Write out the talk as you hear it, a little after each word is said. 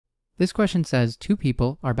This question says two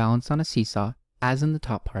people are balanced on a seesaw as in the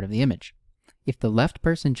top part of the image. If the left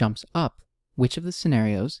person jumps up, which of the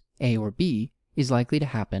scenarios, A or B, is likely to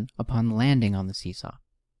happen upon landing on the seesaw?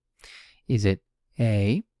 Is it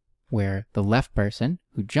A, where the left person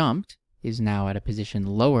who jumped is now at a position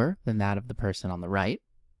lower than that of the person on the right,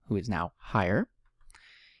 who is now higher?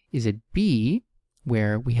 Is it B,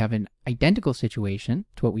 where we have an identical situation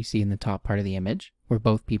to what we see in the top part of the image, where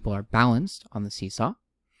both people are balanced on the seesaw?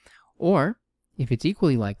 Or, if it's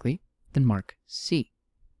equally likely, then mark C.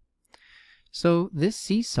 So this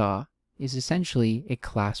seesaw is essentially a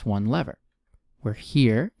class 1 lever, where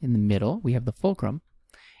here in the middle we have the fulcrum,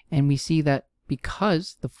 and we see that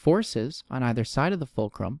because the forces on either side of the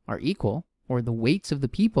fulcrum are equal, or the weights of the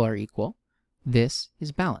people are equal, this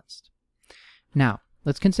is balanced. Now,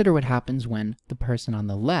 let's consider what happens when the person on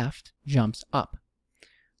the left jumps up.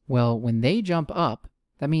 Well, when they jump up,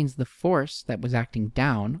 that means the force that was acting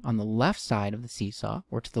down on the left side of the seesaw,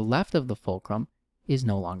 or to the left of the fulcrum, is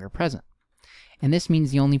no longer present. And this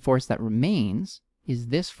means the only force that remains is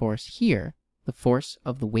this force here, the force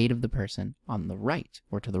of the weight of the person on the right,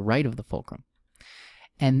 or to the right of the fulcrum.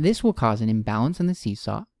 And this will cause an imbalance in the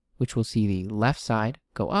seesaw, which will see the left side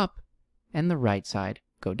go up and the right side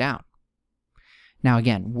go down. Now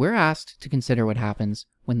again, we're asked to consider what happens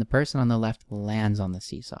when the person on the left lands on the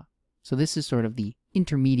seesaw. So this is sort of the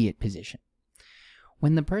intermediate position.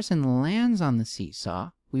 When the person lands on the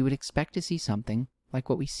seesaw, we would expect to see something like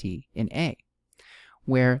what we see in A,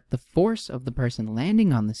 where the force of the person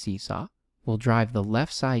landing on the seesaw will drive the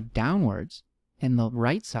left side downwards and the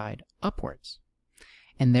right side upwards.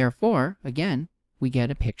 And therefore, again, we get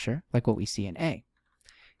a picture like what we see in A.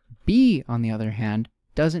 B, on the other hand,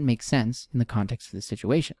 doesn't make sense in the context of the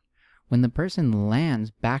situation. When the person lands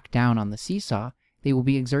back down on the seesaw, they will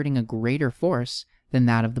be exerting a greater force than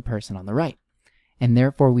that of the person on the right. And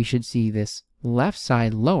therefore, we should see this left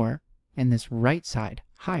side lower and this right side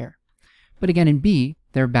higher. But again, in B,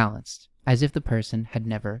 they're balanced, as if the person had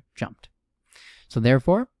never jumped. So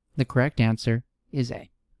therefore, the correct answer is A.